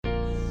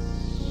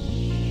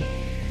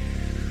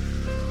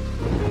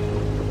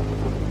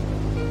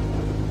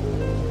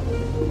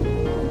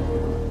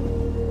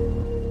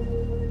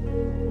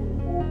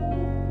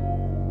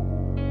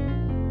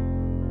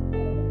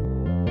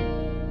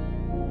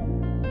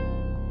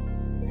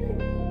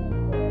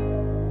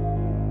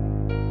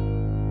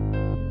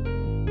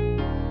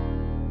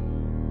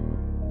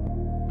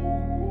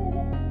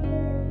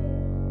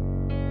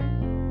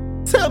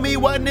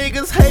why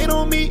niggas hate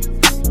on me.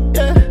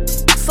 Yeah,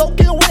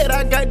 soaking wet,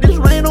 I got this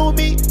rain on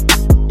me.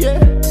 Yeah,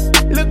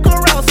 look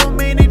around, so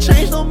many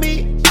changed on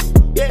me.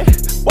 Yeah,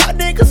 why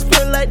niggas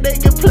feel like they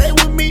can play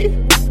with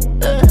me?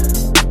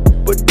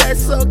 But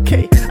that's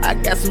okay, I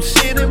got some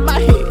shit in my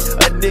head.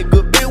 A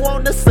nigga been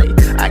wanna say,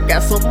 I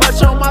got so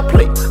much on my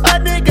plate. A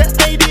nigga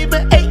ain't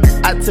even ate.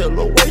 I tell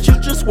her, wait, you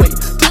just wait.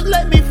 Just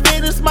let me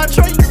finish my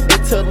tray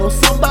and tell them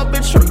something about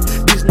betray.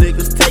 These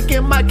niggas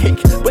taking my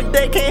cake, but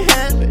they can't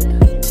have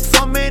it.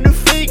 So many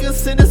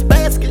fingers in this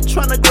basket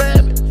tryna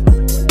grab it.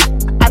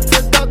 I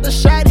took out the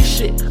shoddy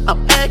shit,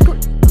 I'm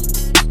accurate.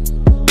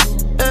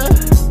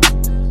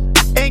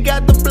 Ain't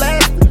got the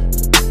blast.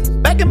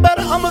 Back and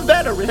better, I'm a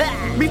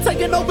veteran. Me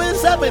taking over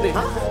is evident.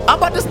 I'm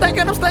about to stack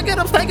it up, stack it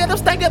up, stack it up,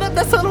 stack it up,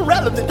 that's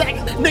irrelevant.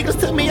 Niggas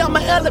took me out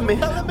my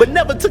element, but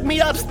never took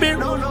me out of spirit.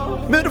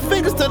 Middle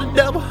fingers to the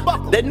devil.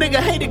 That nigga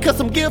hated cause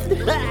I'm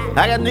gifted.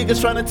 I got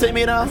niggas trying to take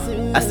me down.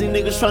 I see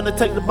niggas trying to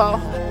take the ball.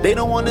 They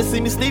don't wanna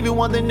see me Stevie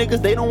Wonder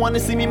niggas, they don't wanna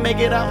see me make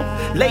it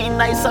out. Late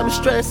nights I've been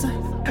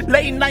stressing.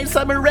 Late nights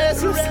I've been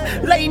restless.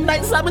 Late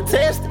nights I've been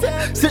tested.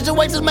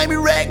 Situations made me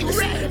reckless.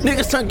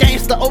 Niggas turn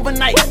gangster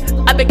overnight.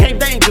 I became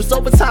dangerous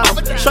over time.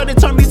 Shorty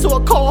turned me to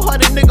a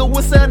cold-hearted nigga.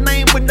 Would say a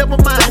name but never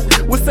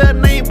mind. Would say a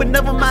name but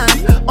never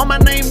mind. On my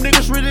name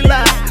niggas really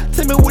lie.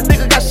 Tell me what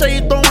nigga got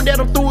shade thrown at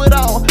him through it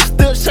all.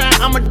 Still shine,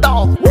 I'm a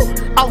dog.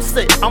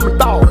 Offset, I'm a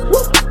dog.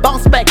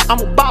 Bounce back, I'm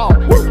a ball.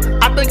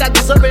 I think I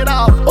deserve it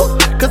all.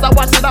 Cause I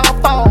watched it all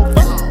fall.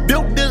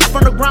 Built this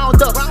from the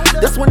ground up.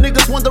 That's when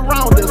niggas want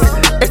around us.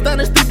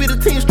 Dynasty be the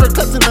team, straight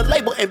cuts in the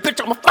label, and bitch,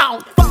 I'm a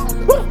founder.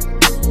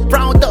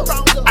 Round up,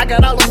 I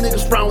got all them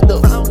niggas round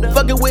up.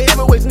 Fucking with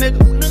heavyweights, nigga.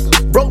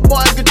 Broke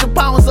boy, get your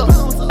pounds up.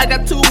 I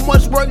got too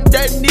much work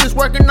that needs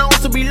working on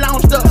to be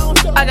launched up.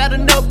 I got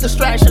enough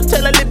distraction.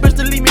 Tell that little bitch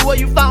to leave me where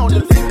you found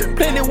us.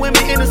 Plenty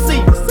women in the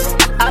seats.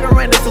 I done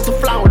ran into some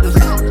flounders.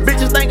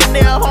 Bitches thinking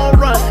they a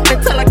home run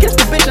until I catch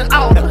the bitch and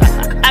out.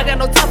 I got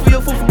no time for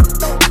your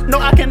fool. No,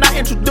 I cannot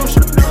introduce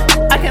you.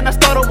 I cannot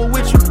start over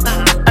with you.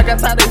 I got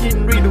tired of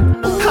getting redo.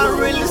 I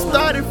really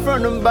started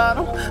from the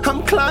bottom.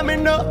 I'm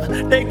climbing up.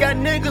 They got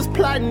niggas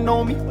plotting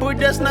on me, but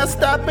that's not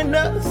stopping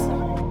us.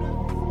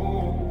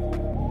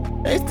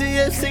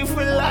 XDaProdigy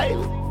for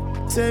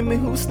life. Tell me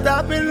who's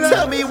stopping us.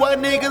 Tell me why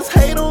niggas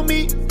hate on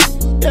me.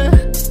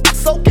 Yeah,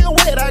 soaking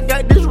wet, I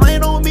got this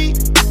rain on me.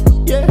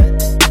 Yeah,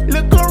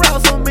 look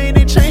around, so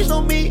many changed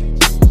on me.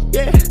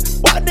 Yeah,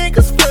 why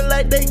niggas feel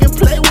like they can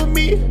play with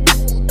me?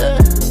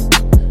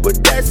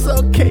 But that's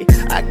okay,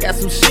 I got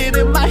some shit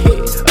in my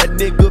head. A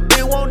nigga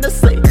been wanna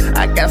say,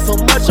 I got so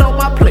much on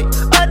my plate.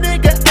 A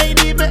nigga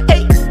ain't even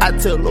ate. I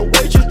tell her,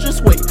 wait, you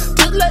just wait.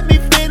 Just let me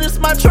finish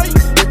my tray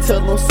and tell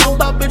them something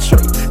about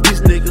betray.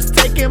 These niggas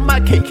taking my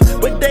cake,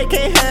 but they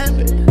can't have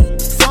it.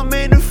 So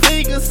many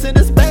fingers in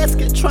this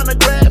basket tryna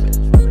grab it.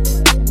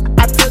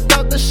 I took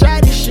out the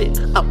shoddy shit,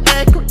 I'm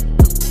accurate.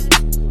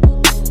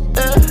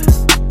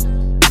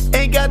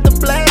 Ain't got the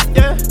blast,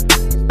 yeah.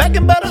 Back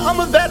and better, I'm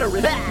a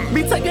veteran.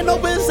 Me taking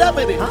over is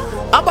evident.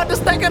 I'm about to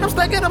stack it up,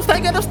 stack it up,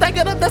 stack it up, stack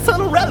it up, that's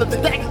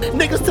irrelevant.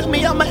 Niggas took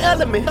me out my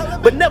element,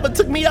 but never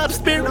took me out of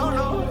spirit.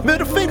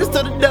 Middle fingers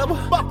to the devil.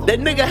 That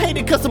nigga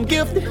hated cause I'm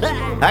gifted.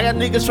 I got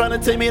niggas trying to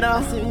take me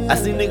down. I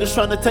see niggas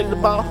trying to take the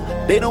ball.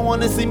 They don't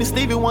wanna see me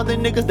Stevie Wonder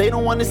niggas, they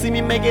don't wanna see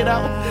me make it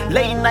out.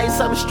 Late nights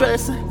I've been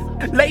stressing.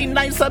 Late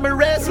nights I've been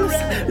restless.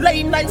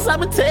 Late nights I've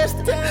been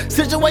tested.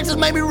 Situations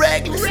made me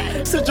reckless.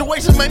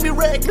 Situations made me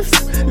reckless.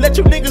 Let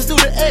you niggas do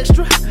the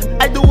extra.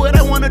 I do what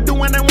I wanna do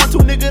when I want to,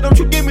 nigga. Don't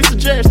you give me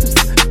suggestions.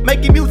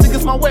 Making music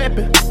is my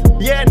weapon.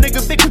 Yeah,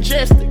 nigga, big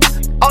congested.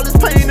 All this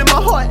pain in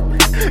my heart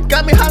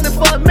got me hollering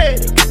for a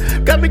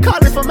medic. Got me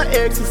calling for my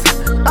exes.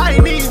 I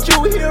ain't need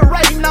you here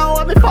right now.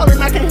 I've been falling,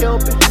 I can't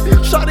help it.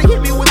 Shawty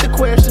hit me with the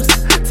questions.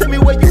 Tell me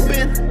where you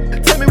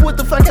been. Tell me what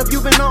the fuck have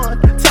you been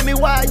on. Tell me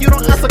why you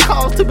don't answer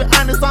calls. To be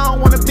honest, I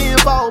don't wanna be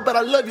involved, but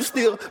I love you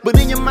still. But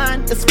in your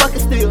mind, it's fucking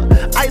still.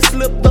 I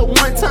slipped up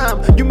one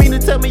time. You mean to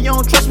tell me you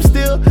don't trust me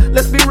still?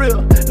 Let's be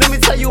real. Let me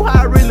tell you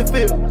how I really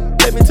feel.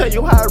 Let me tell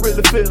you how I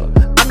really feel.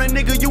 I'm the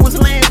nigga you was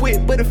laying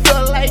with, but it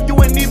felt like you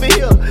ain't even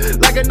here.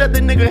 Like another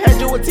nigga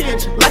had your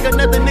attention. Like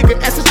another nigga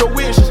answered your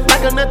wishes.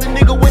 Like another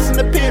nigga was in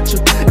the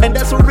picture. And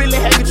that's what really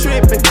had me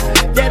tripping.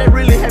 Yeah, that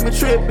really had me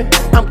tripping.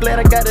 I'm glad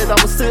I got it out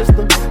my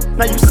system.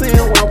 Now you seeing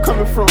where I'm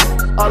coming from.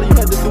 All you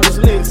had to do was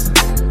listen.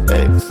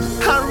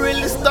 I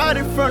really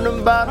started from the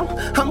bottom.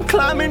 I'm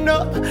climbing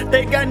up.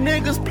 They got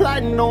niggas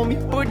plotting on me,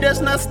 but that's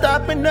not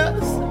stopping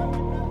us.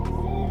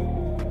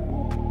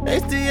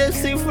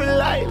 XDaProdigy for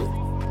life.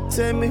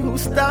 Tell me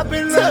who's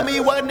stopping us. Tell me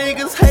why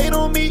niggas hate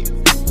on me.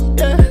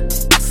 Yeah,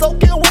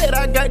 soaking wet,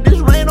 I got this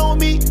rain on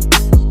me.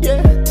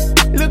 Yeah,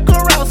 look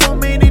around, so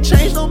many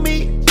changed on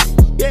me.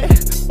 Yeah,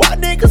 why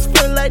niggas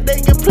feel like they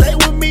can play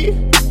with me?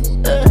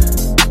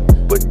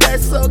 But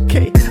that's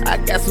okay, I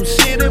got some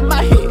shit in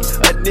my head.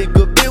 A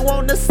nigga been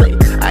wanna say,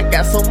 I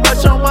got so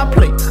much on my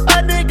plate.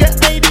 A nigga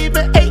ain't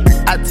even ate.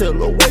 I tell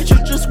her, wait, you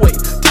just wait.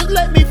 Just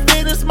let me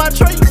finish my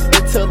tray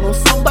and tell them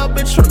something about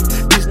betray.